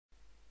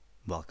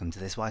Welcome to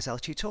this YSL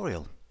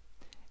tutorial.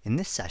 In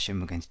this session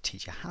we're going to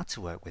teach you how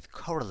to work with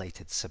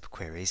correlated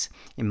subqueries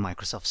in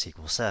Microsoft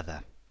SQL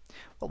Server.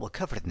 What we'll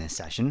cover in this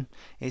session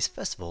is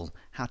first of all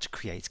how to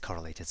create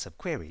correlated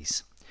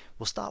subqueries.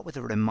 We'll start with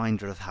a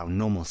reminder of how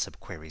normal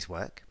subqueries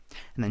work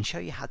and then show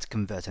you how to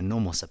convert a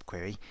normal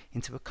subquery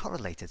into a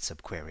correlated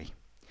subquery.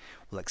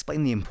 We'll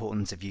explain the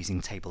importance of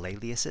using table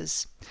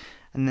aliases,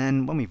 and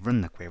then when we've run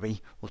the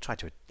query we'll try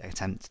to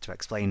attempt to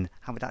explain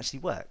how it actually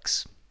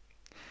works.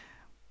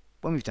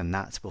 When we've done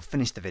that, we'll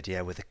finish the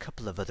video with a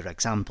couple of other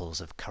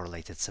examples of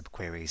correlated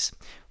subqueries.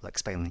 We'll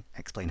explain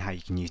how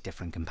you can use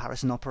different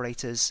comparison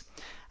operators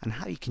and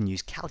how you can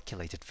use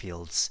calculated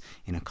fields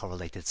in a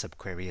correlated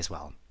subquery as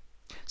well.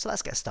 So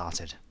let's get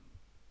started.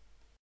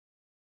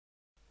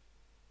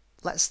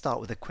 Let's start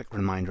with a quick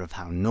reminder of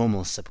how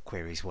normal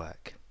subqueries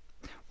work.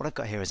 What I've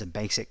got here is a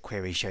basic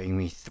query showing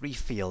me 3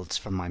 fields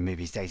from my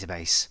movies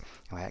database.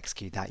 If I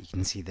execute that, you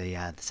can see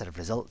the set of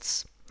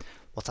results.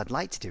 What I'd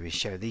like to do is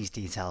show these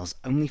details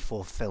only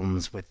for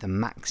films with the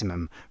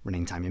maximum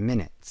running time in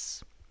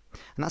minutes.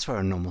 And that's where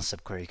a normal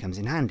subquery comes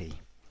in handy.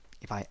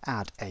 If I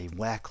add a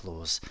where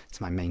clause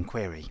to my main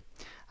query,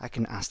 I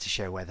can ask to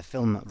show where the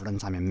film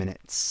runtime in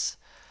minutes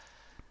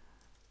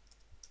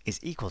is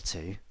equal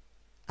to,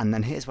 and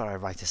then here's where I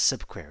write a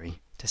subquery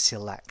to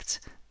select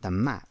the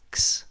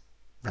max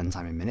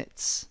runtime in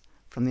minutes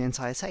from the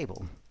entire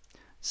table.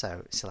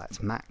 So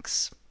select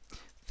max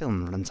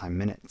film runtime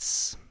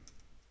minutes,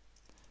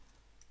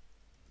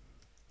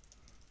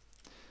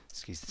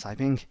 excuse the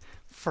typing,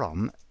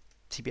 from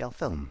TBL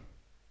film.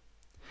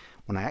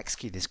 When I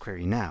execute this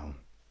query now,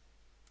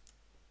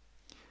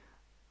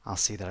 I'll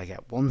see that I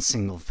get one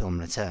single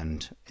film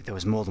returned. If there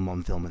was more than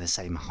one film with the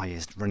same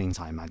highest running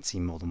time, I'd see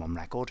more than one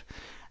record,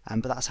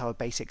 but that's how a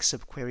basic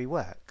subquery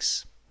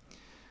works.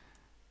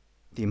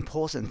 The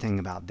important thing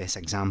about this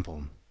example,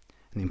 and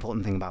the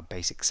important thing about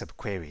basic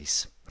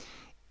subqueries,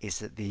 is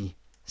that the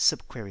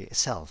subquery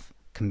itself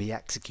can be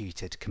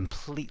executed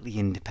completely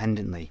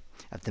independently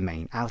of the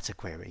main outer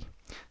query.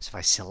 So if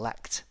I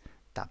select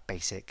that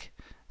basic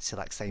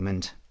select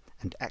statement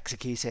and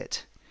execute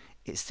it,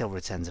 it still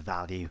returns a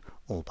value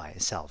all by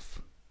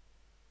itself.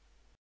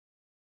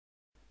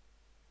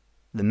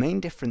 The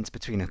main difference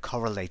between a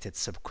correlated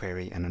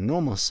subquery and a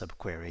normal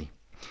subquery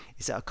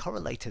is that a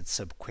correlated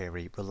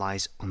subquery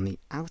relies on the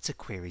outer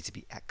query to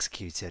be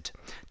executed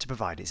to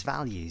provide its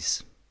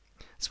values.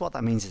 So what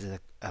that means is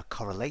that a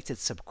correlated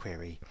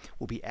subquery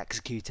will be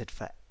executed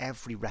for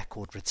every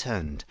record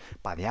returned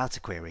by the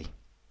outer query.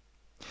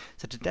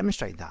 So to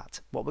demonstrate that,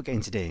 what we're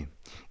going to do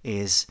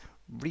is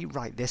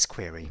rewrite this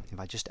query.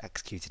 If I just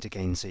execute it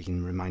again so you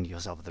can remind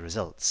yourself of the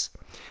results,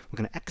 we're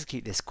going to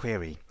execute this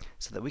query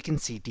so that we can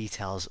see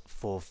details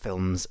for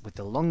films with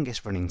the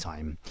longest running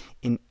time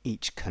in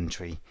each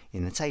country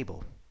in the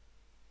table.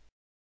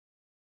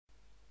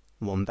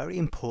 One very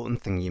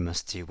important thing you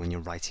must do when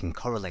you're writing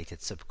correlated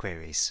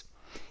subqueries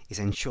is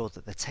ensure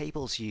that the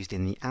tables used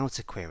in the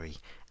outer query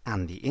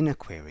and the inner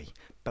query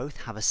both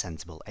have a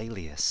sensible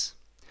alias.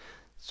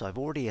 So I've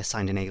already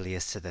assigned an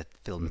alias to the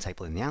film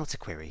table in the outer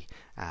query.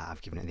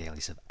 I've given it the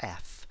alias of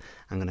F.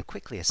 I'm going to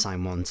quickly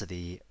assign one to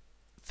the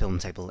film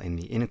table in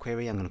the inner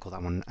query. I'm going to call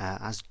that one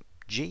as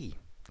G,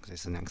 because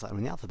it's the next letter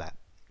in the alphabet.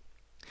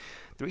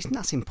 The reason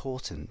that's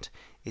important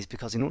is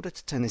because in order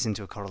to turn this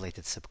into a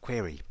correlated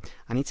subquery,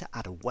 I need to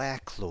add a where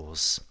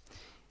clause.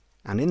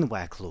 And in the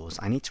where clause,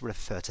 I need to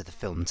refer to the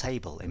film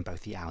table in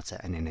both the outer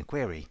and inner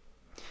query.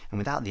 And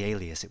without the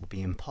alias, it would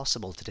be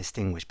impossible to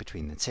distinguish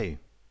between the two.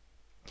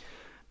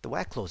 The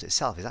where clause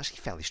itself is actually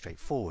fairly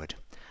straightforward.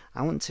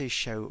 I want to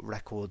show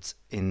records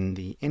in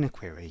the inner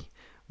query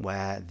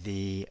where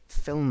the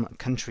film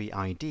country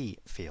ID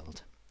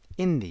field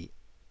in the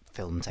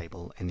film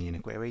table in the inner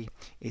query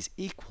is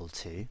equal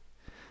to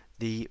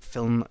the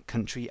film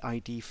country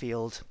ID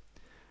field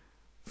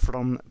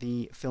from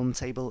the film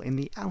table in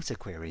the outer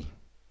query.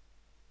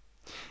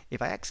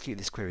 If I execute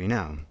this query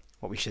now,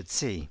 what we should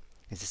see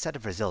is a set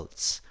of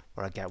results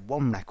where I get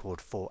one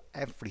record for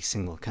every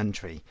single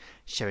country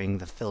showing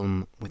the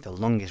film with the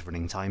longest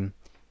running time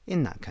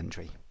in that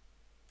country.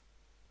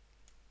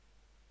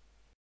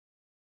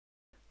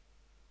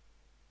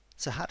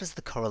 So how does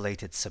the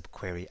correlated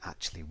subquery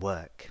actually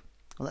work?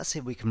 Well, let's see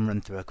if we can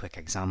run through a quick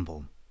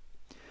example.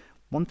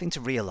 One thing to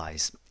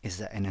realize is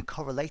that in a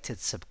correlated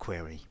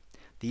subquery,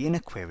 the inner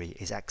query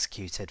is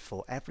executed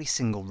for every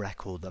single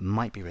record that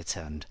might be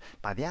returned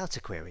by the outer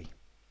query.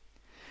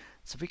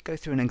 So if we go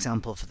through an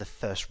example for the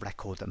first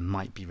record that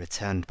might be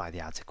returned by the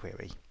outer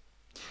query,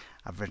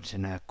 I've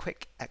written a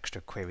quick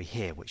extra query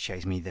here which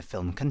shows me the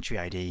film country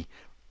ID,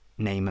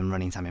 name and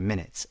running time in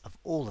minutes of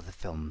all of the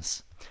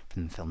films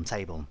from the film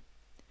table.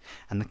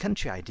 And the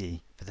country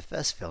ID for the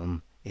first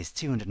film is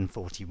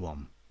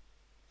 241.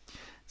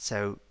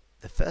 So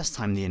the first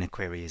time the inner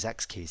query is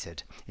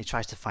executed, it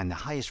tries to find the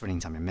highest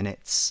running time in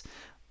minutes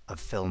of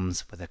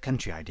films with a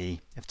country ID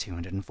of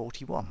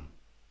 241.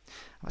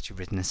 I've actually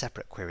written a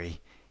separate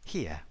query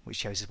here which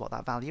shows us what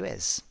that value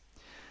is.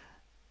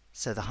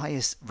 So the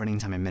highest running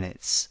time in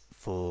minutes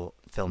for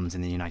films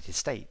in the United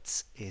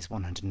States is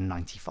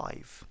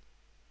 195.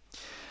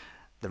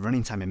 The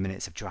running time in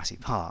minutes of Jurassic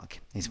Park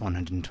is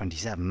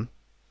 127.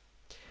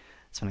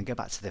 So when I go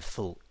back to the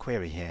full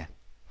query here,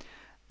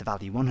 the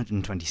value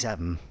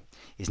 127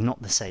 is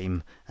not the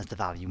same as the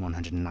value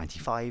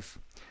 195,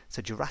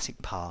 so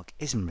Jurassic Park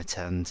isn't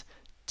returned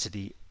to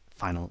the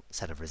final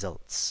set of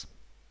results.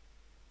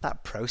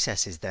 That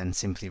process is then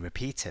simply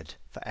repeated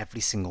for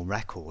every single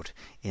record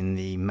in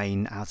the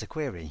main outer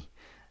query.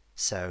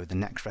 So the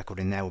next record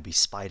in there will be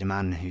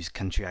Spider-Man, whose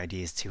country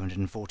ID is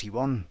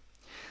 241.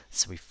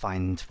 So we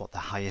find what the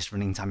highest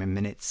running time in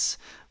minutes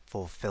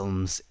for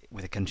films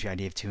with a country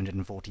ID of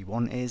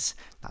 241 is.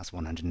 That's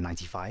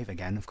 195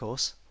 again, of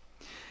course.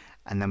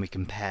 And then we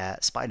compare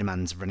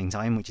Spider-Man's running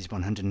time, which is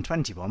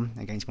 121,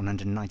 against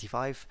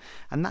 195,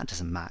 and that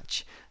doesn't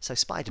match, so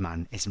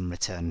Spider-Man isn't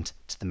returned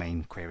to the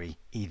main query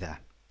either.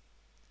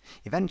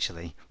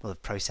 Eventually, we'll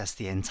have processed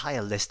the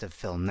entire list of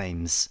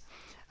films,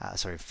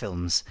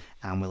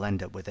 and we'll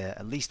end up with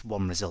at least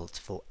one result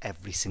for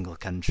every single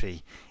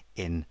country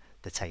in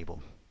the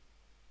table.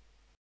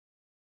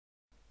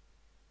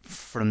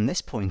 From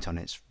this point on,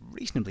 it's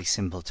reasonably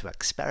simple to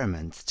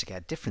experiment to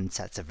get different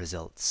sets of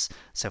results.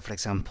 So for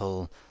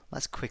example,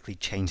 let's quickly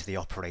change the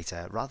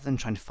operator. Rather than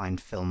trying to find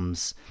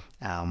films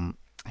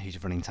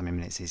whose running time in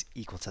minutes is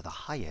equal to the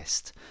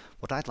highest,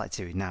 what I'd like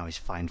to do now is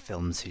find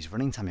films whose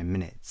running time in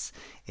minutes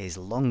is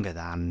longer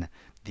than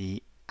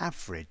the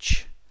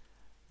average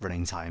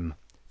running time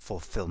for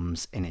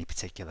films in a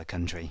particular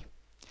country.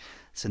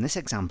 So in this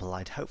example,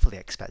 I'd hopefully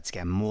expect to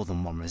get more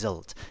than one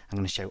result. I'm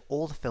going to show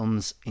all the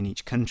films in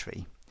each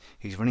country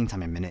whose running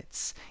time in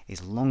minutes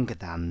is longer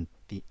than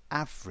the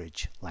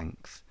average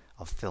length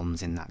of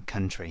films in that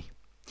country.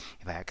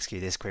 If I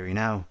execute this query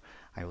now,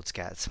 I ought to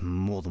get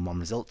more than one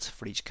result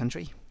for each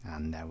country,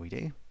 and there we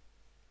do.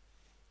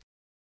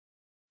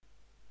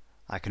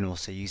 I can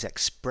also use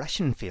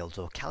expression fields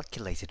or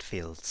calculated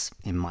fields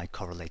in my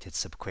correlated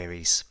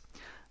subqueries.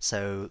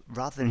 So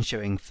rather than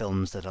showing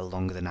films that are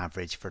longer than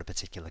average for a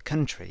particular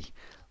country,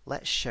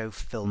 let's show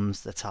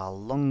films that are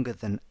longer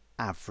than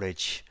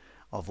average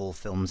of all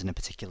films in a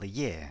particular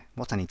year.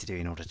 What I need to do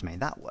in order to make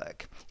that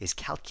work is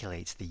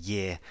calculate the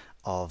year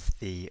of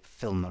the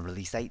film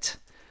release date.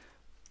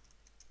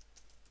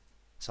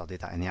 So I'll do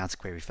that in the outer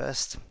query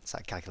first. So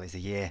that calculates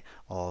the year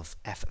of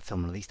F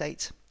film release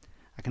date.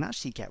 I can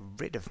actually get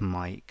rid of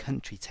my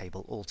country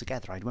table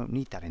altogether. I won't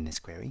need that in this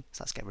query.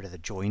 So let's get rid of the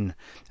join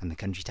and the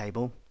country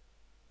table.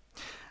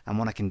 And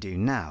what I can do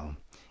now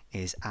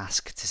is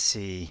ask to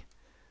see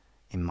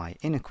in my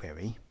inner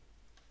query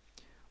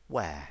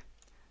where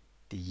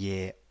the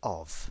year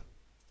of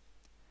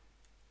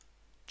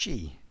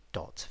G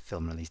dot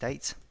film release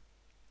date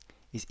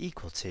is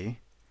equal to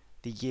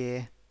the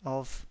year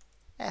of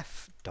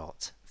F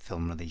dot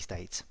film release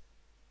date.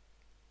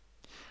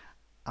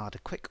 I'll add a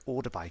quick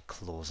order by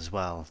clause as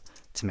well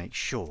to make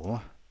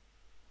sure.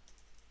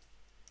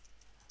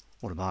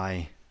 Order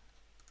by,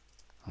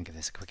 I'll give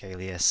this a quick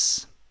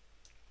alias.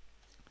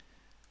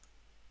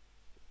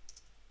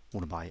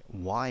 Order by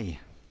Y.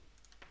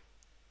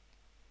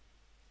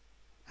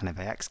 And if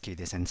I execute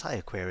this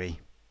entire query,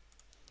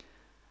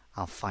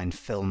 I'll find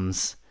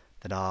films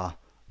that are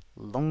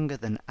longer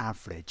than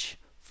average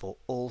for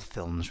all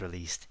films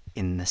released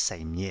in the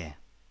same year.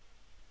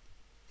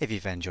 If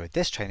you've enjoyed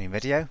this training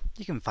video,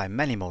 you can find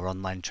many more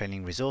online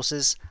training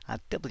resources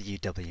at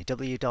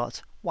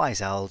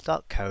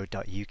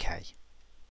www.wiseowl.co.uk.